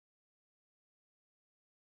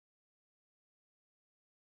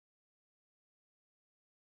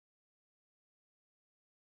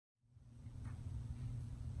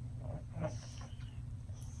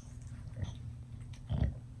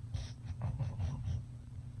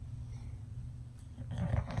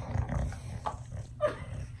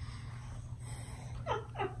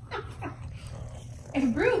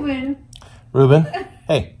Reuben. Reuben,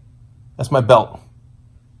 hey, that's my belt.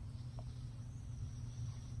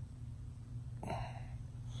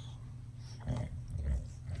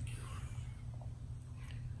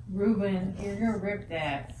 Reuben, you're gonna rip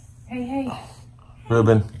that. Hey.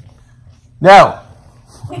 Reuben, no.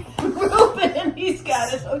 Reuben, he's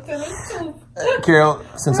got his hooked in his tooth. Carol,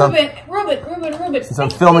 since Reuben. I'm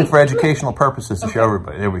filming for educational purposes to show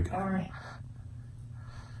everybody. There we go. All right.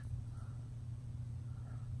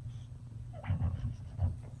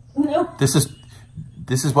 No. This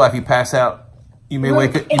is why if you pass out, you may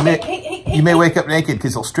wake up. You may wake up naked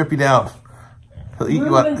because he'll strip you down. He'll eat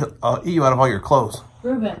you out. I'll eat you out of all your clothes.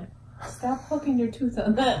 Reuben, stop poking your tooth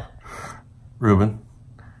on that. Reuben,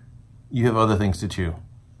 you have other things to chew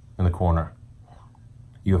in the corner.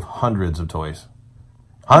 You have hundreds of toys.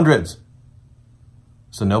 Hundreds.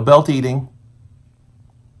 So no belt eating.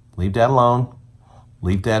 Leave Dad alone.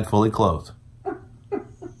 Leave Dad fully clothed.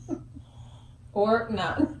 Or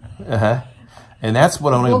not. Uh-huh. And that's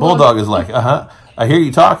what owning a bulldog is like. Uh-huh. I hear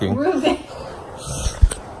you talking. Reuben.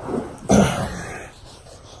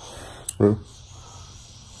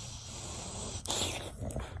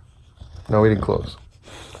 No eating clothes.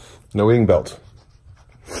 No eating belts.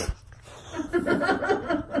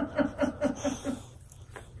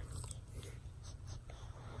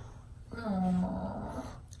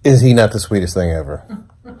 Is he not the sweetest thing ever?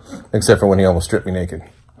 Except for when he almost stripped me naked.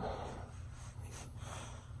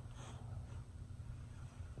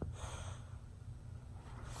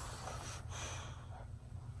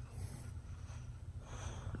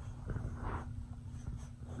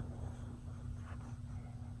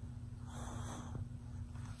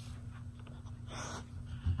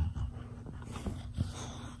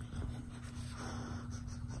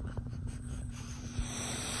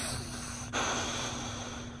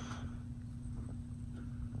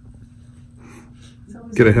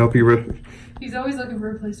 Can I help you, Rick? He's always looking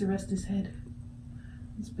for a place to rest his head.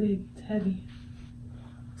 It's big, it's heavy.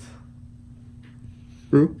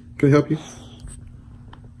 Rue, can I help you?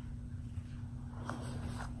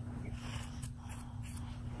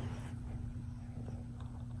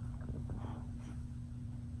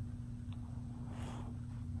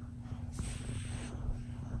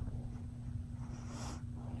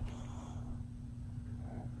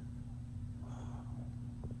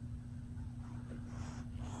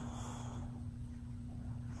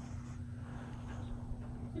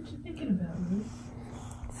 What you thinking about, Rue?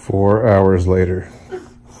 4 hours later.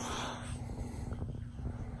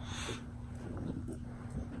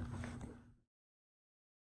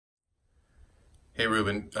 Hey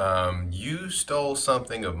Reuben, you stole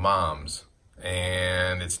something of Mom's,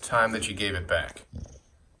 and it's time that you gave it back.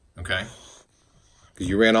 Okay? Because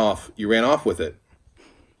you ran off. You ran off with it.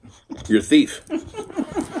 You're a thief.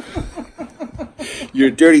 You're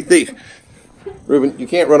a dirty thief. Reuben, you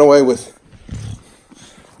can't run away with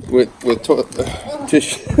toilet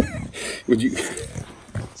tissue. Would you?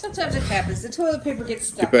 Sometimes it happens. The toilet paper gets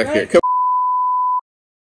stuck. Get back right? here. Come.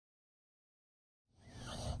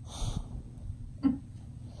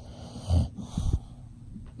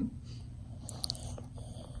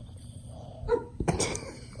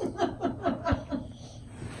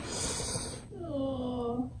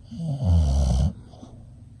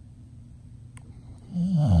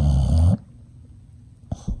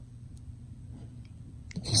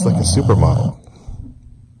 He's like a supermodel.